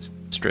do this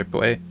strip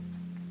way.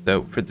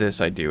 So for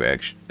this, I do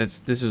actually.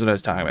 This is what I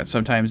was talking about.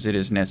 Sometimes it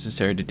is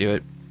necessary to do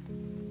it,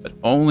 but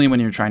only when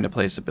you're trying to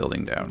place a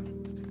building down.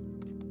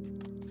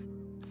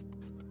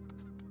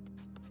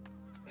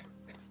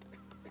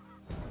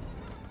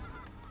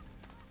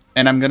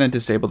 And I'm going to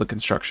disable the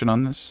construction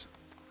on this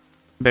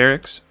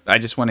barracks. I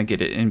just want to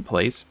get it in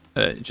place.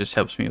 It just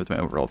helps me with my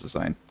overall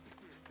design.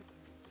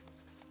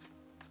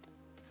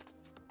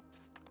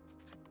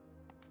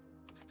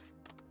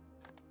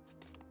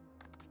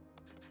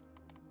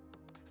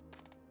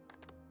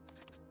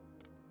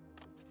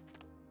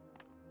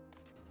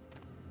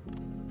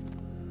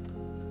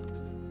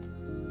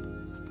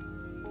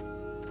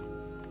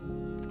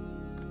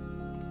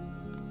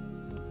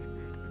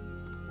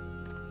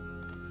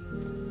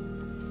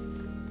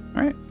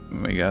 Alright,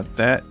 we got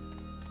that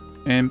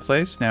in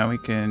place. Now we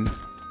can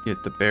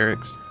get the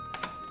barracks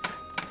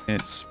in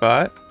its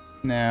spot.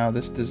 Now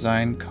this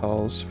design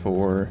calls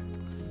for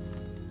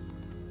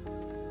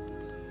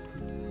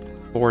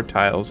 4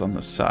 tiles on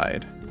the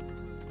side.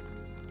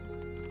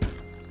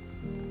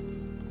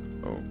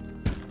 Oh.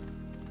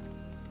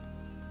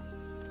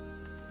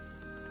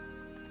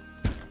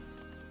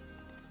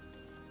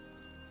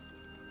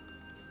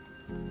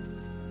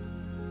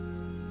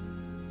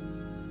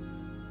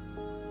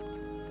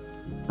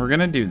 We're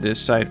gonna do this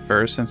side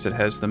first since it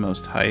has the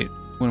most height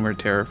when we're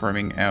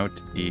terraforming out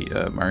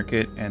the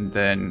market, and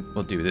then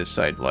we'll do this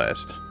side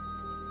last.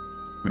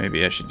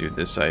 Maybe I should do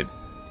this side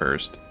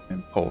first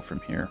and pull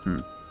from here.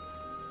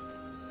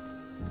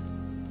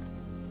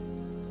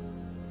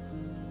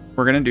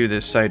 We're gonna do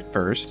this side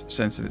first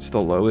since it's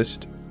the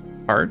lowest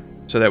part,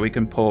 so that we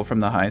can pull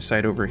from the high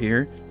side over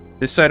here.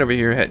 This side over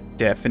here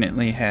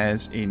definitely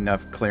has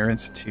enough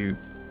clearance to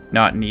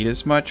not need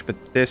as much, but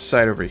this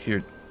side over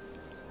here,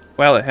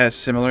 while it has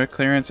similar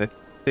clearance, I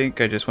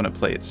think I just want to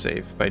play it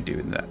safe by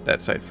doing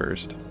that side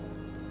first.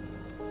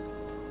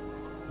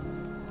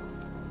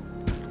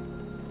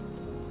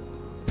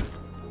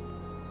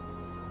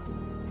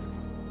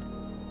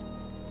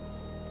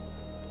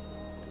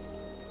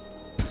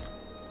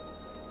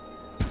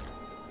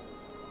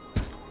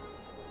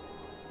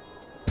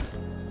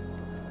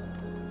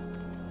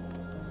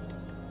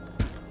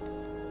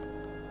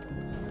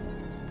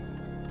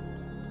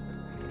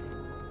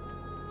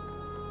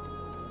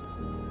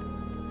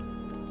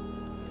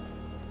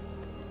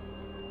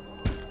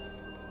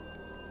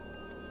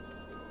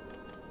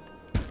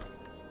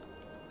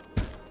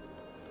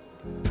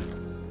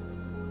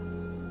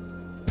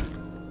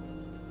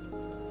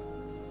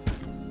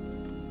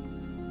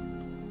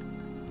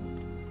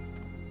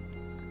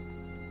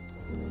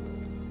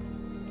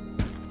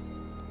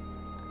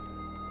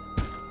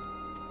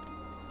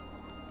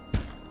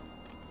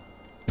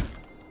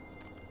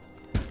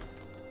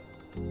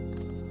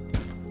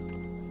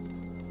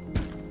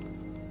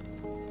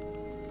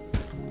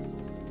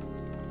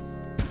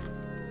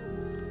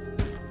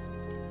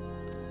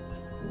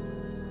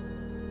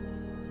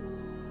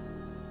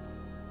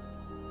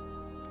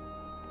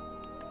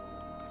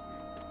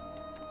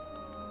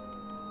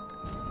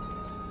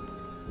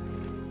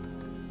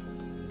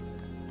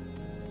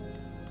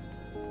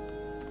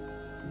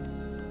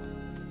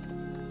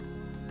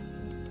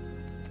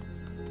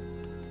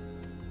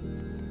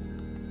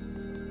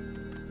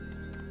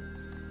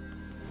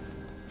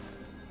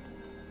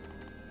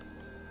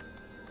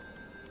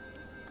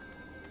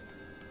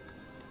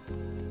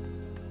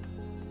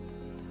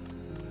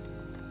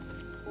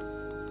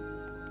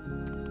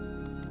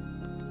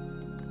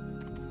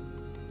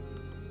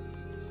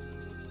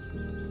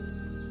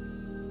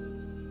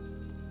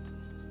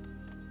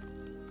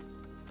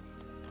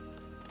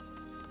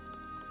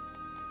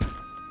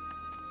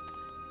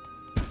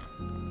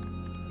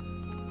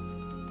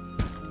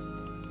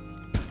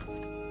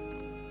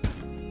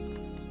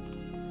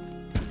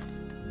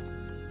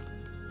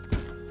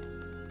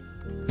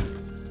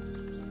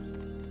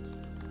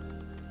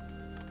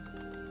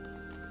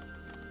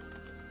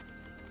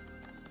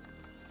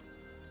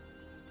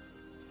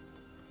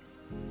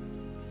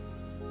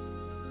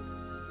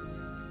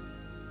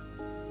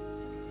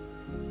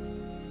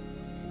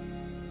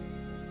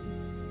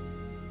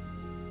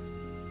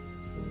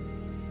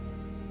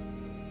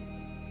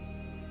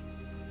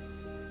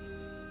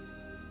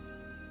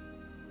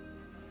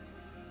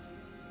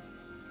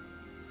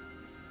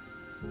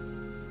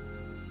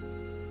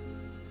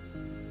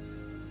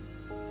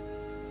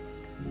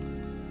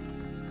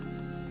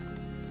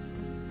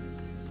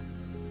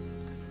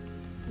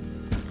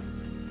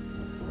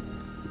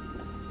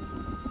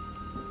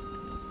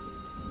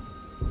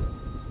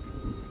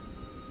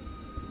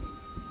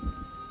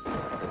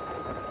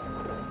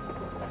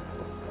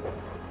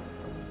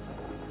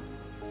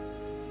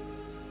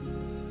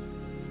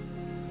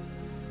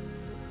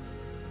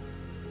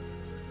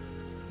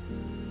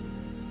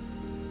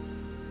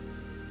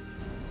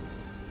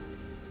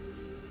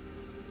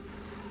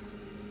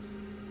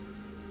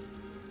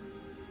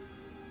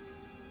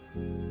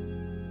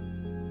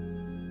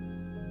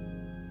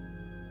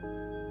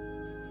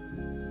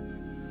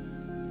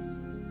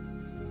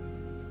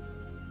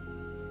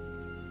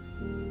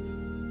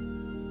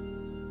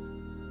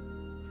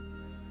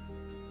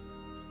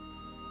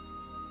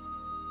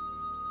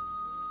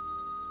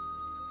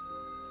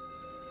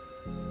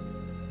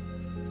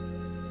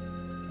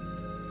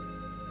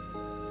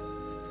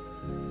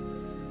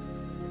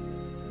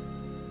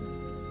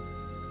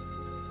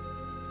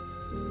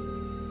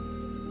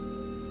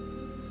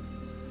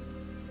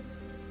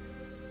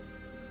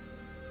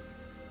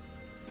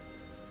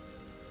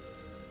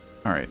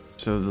 All right,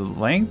 so the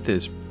length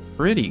is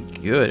pretty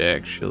good,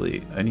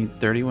 actually. I need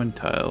 31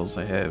 tiles.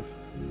 I have...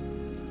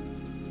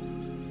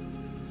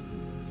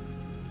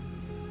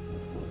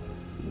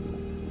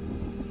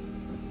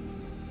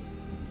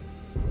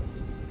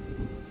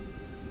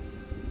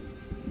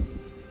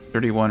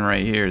 $31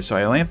 right here, so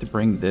I only have to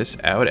bring this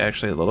out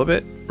actually a little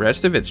bit.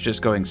 Rest of it's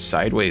just going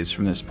sideways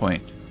from this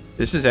point.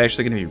 This is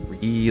actually going to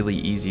be really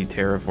easy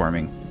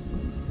terraforming.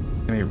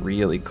 It's going to be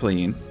really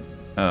clean.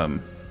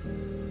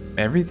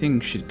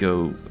 Everything should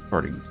go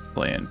according to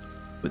plan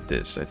with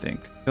this, I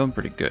think. Feeling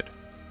pretty good.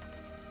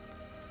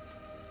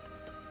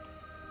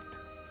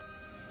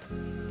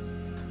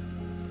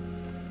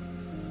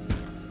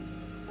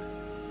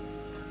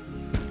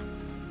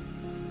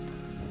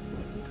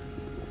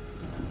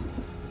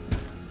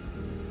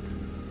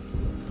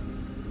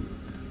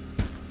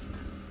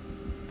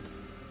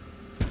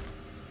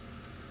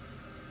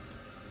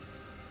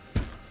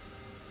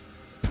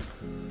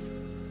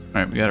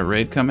 Alright, we got a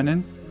raid coming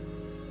in.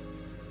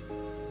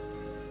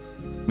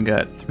 We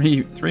got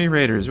three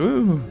raiders,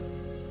 woo!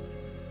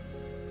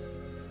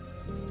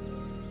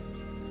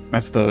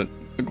 That's the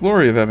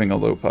glory of having a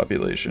low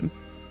population.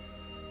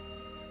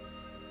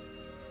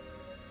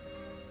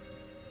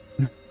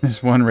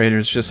 This one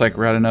raider's just like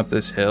running up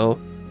this hill.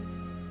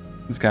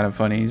 It's kind of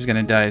funny. He's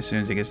gonna die as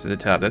soon as he gets to the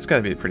top. That's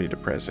gotta be pretty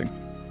depressing.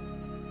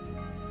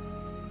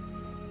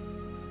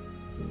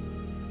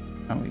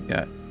 Oh, we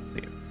got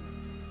the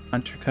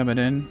hunter coming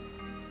in.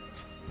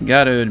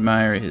 Gotta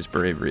admire his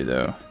bravery,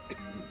 though.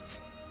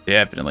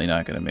 Definitely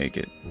not gonna make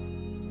it.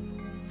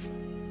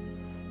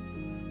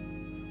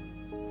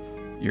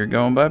 You're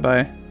going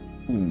bye-bye.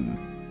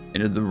 Boom.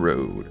 Into the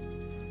road.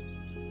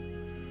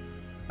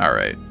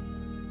 Alright.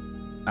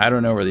 I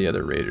don't know where the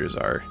other raiders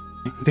are.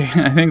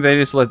 I think they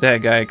just let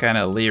that guy kind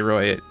of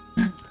Leroy it.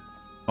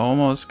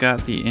 Almost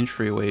got the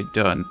entryway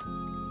done.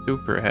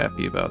 Super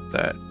happy about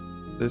that.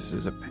 This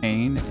is a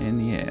pain in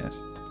the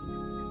ass.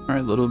 Alright,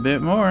 a little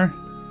bit more.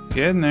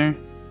 Getting there.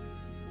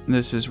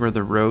 This is where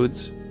the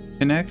roads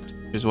connect,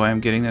 which is why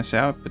I'm getting this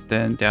out. But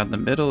then down the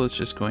middle is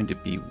just going to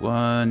be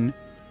one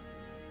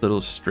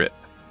little strip.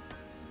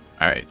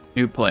 Alright,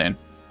 new plan.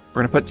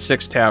 We're going to put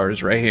 6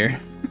 towers right here.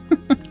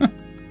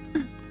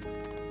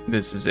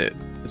 This is it.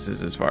 This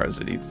is as far as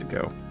it needs to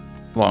go.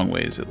 Long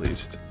ways, at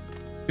least.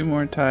 2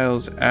 more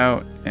tiles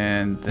out,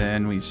 and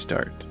then we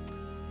start.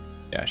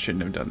 Yeah, I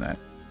shouldn't have done that.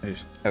 I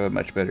just have a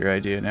much better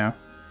idea now.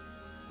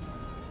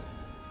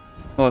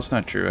 Well, it's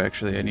not true,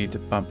 actually. I need to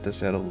bump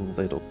this out a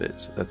little bit,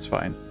 so that's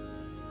fine.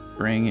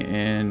 Bring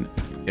in...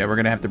 Yeah, we're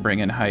going to have to bring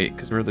in height,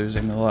 because we're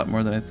losing a lot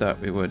more than I thought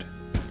we would.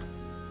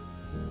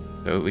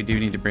 So we do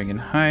need to bring in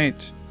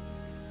height.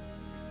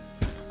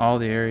 All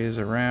the areas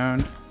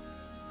around.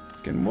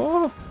 Fucking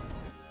wolf.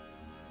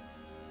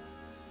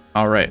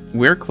 Alright,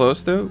 we're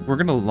close though. We're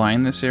going to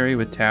line this area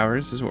with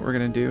towers is what we're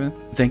going to do.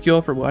 Thank you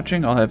all for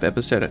watching. I'll have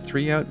episode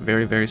 3 out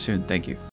very, very soon. Thank you.